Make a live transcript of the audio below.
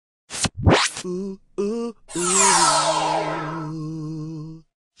Ooh, ooh, ooh.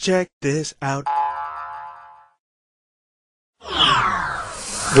 Check this out.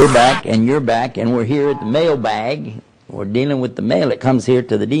 We're back, and you're back, and we're here at the mailbag. We're dealing with the mail that comes here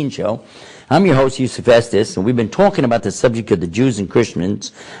to the Deen Show. I'm your host, Yusuf Estes, and we've been talking about the subject of the Jews and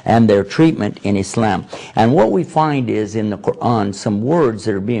Christians and their treatment in Islam. And what we find is in the Qur'an some words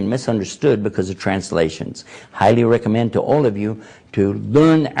that are being misunderstood because of translations. Highly recommend to all of you to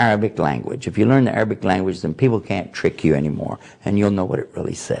learn the Arabic language. If you learn the Arabic language, then people can't trick you anymore, and you'll know what it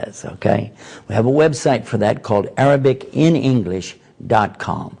really says, okay? We have a website for that called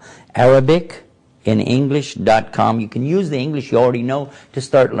ArabicInEnglish.com. ArabicInEnglish.com. You can use the English you already know to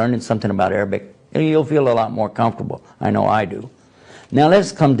start learning something about Arabic. You'll feel a lot more comfortable. I know I do. Now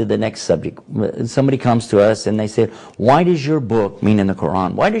let's come to the next subject. Somebody comes to us and they say, why does your book, meaning the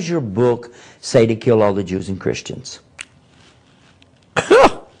Quran, why does your book say to kill all the Jews and Christians?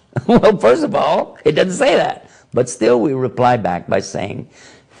 Well, first of all, it doesn't say that. But still we reply back by saying,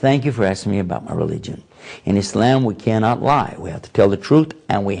 thank you for asking me about my religion. In Islam, we cannot lie. We have to tell the truth,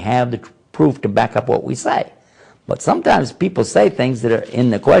 and we have the proof to back up what we say. But sometimes people say things that are in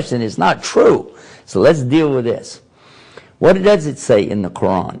the question is not true. So let's deal with this. What does it say in the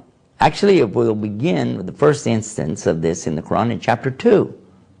Quran? Actually, we'll begin with the first instance of this in the Quran in chapter 2,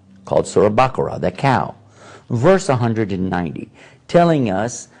 called Surah Baqarah, the cow, verse 190, telling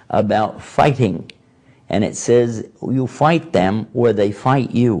us about fighting. And it says, you fight them where they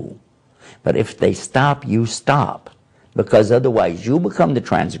fight you. But if they stop, you stop. Because otherwise you become the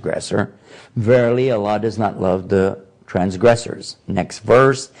transgressor. Verily, Allah does not love the transgressors. Next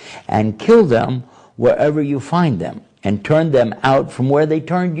verse, and kill them wherever you find them, and turn them out from where they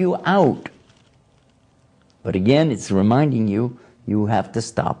turned you out. But again, it's reminding you, you have to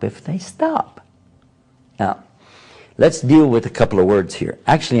stop if they stop. Now, let's deal with a couple of words here.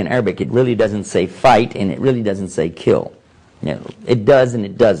 Actually, in Arabic, it really doesn't say fight, and it really doesn't say kill. You know, it does and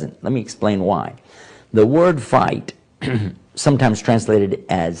it doesn't. Let me explain why. The word fight, sometimes translated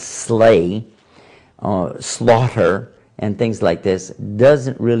as slay, slaughter, and things like this,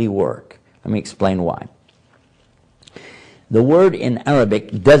 doesn't really work. Let me explain why. The word in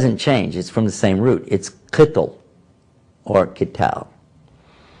Arabic doesn't change. It's from the same root. It's qitl or qital.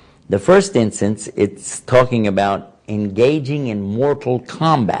 The first instance, it's talking about engaging in mortal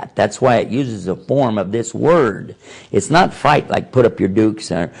combat. That's why it uses a form of this word. It's not fight like put up your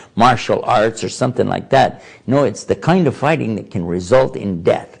dukes or martial arts or something like that. No, it's the kind of fighting that can result in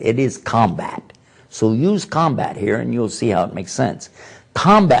death. It is combat. So use combat here and you'll see how it makes sense.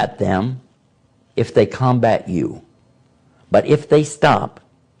 Combat them if they combat you. But if they stop,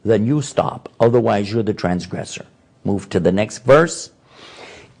 then you stop. Otherwise, you're the transgressor. Move to the next verse.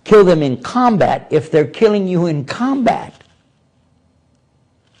 Kill them in combat if they're killing you in combat.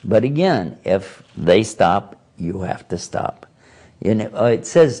 But again, if they stop, you have to stop. You know, it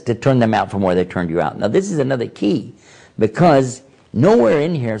says to turn them out from where they turned you out. Now this is another key, because nowhere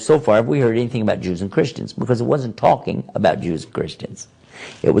in here so far have we heard anything about Jews and Christians, because it wasn't talking about Jews and Christians.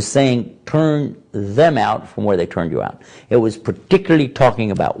 It was saying turn them out from where they turned you out. It was particularly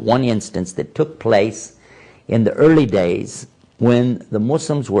talking about one instance that took place in the early days when the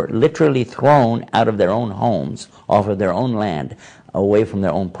Muslims were literally thrown out of their own homes, off of their own land, away from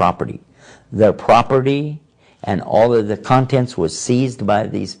their own property. Their property and all of the contents was seized by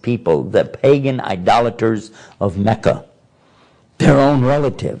these people, the pagan idolaters of Mecca, their own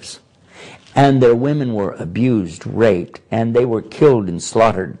relatives. And their women were abused, raped, and they were killed and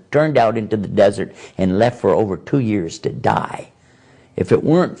slaughtered, turned out into the desert, and left for over 2 years to die. If it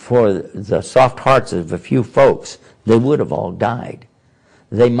weren't for the soft hearts of a few folks, they would have all died.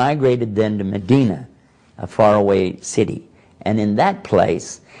 They migrated then to Medina, a faraway city. And in that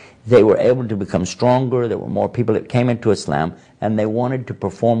place, they were able to become stronger. There were more people that came into Islam, and they wanted to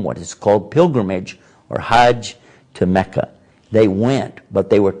perform what is called pilgrimage or Hajj to Mecca. They went, but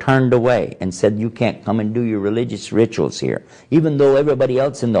they were turned away and said, you can't come and do your religious rituals here. Even though everybody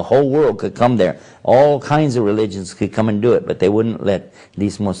else in the whole world could come there, all kinds of religions could come and do it, but they wouldn't let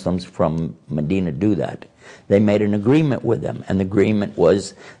these Muslims from Medina do that. They made an agreement with them, and the agreement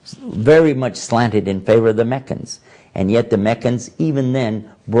was very much slanted in favor of the Meccans. And yet the Meccans, even then,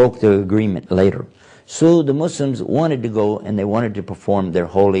 broke the agreement later. So the Muslims wanted to go, and they wanted to perform their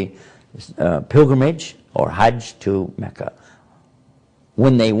holy pilgrimage or Hajj to Mecca.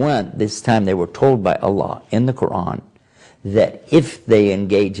 When they went, this time they were told by Allah in the Quran that if they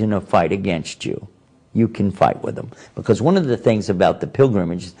engage in a fight against you, you can fight with them. Because one of the things about the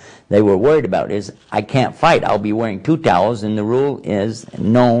pilgrimage they were worried about is, I can't fight. I'll be wearing 2 towels, and the rule is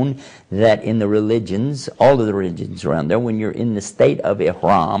known that in the religions, all of the religions around there, when you're in the state of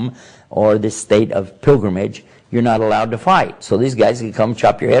ihram or the state of pilgrimage, you're not allowed to fight. So these guys can come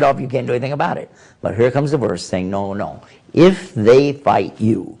chop your head off, you can't do anything about it. But here comes the verse saying, no, no. If they fight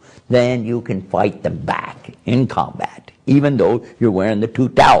you, then you can fight them back in combat. Even though you're wearing the 2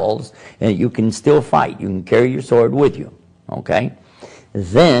 towels, and you can still fight. You can carry your sword with you. Okay?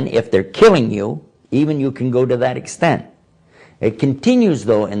 Then, if they're killing you, even you can go to that extent. It continues,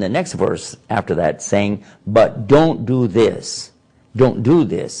 though, in the next verse after that, saying, but don't do this. Don't do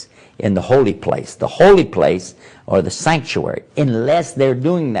this in the holy place. The holy place, or the sanctuary, unless they're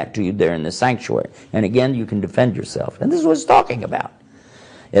doing that to you there in the sanctuary. And again, you can defend yourself. And this is what it's talking about.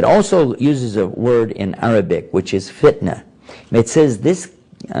 It also uses a word in Arabic, which is fitna. It says this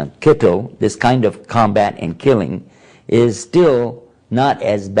qitl, this kind of combat and killing, is still not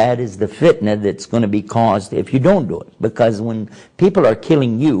as bad as the fitna that's going to be caused if you don't do it. Because when people are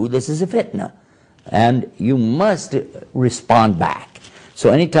killing you, this is a fitna. And you must respond back.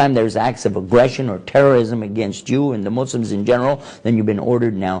 So anytime there's acts of aggression or terrorism against you and the Muslims in general, then you've been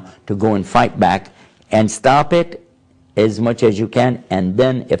ordered now to go and fight back and stop it as much as you can, and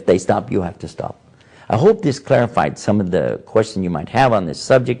then if they stop, you have to stop. I hope this clarified some of the questions you might have on this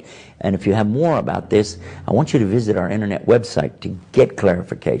subject, and if you have more about this, I want you to visit our internet website to get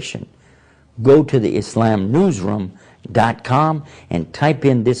clarification. Go to the IslamNewsroom.com and type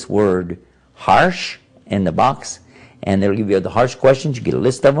in this word, harsh, in the box, and they'll give you the harsh questions. You get a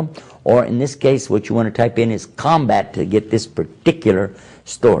list of them, or in this case, what you want to type in is combat to get this particular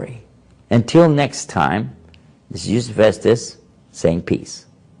story. Until next time, this is Yusuf Estes saying peace.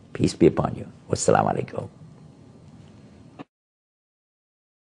 Peace be upon you. Wassalamu alaikum.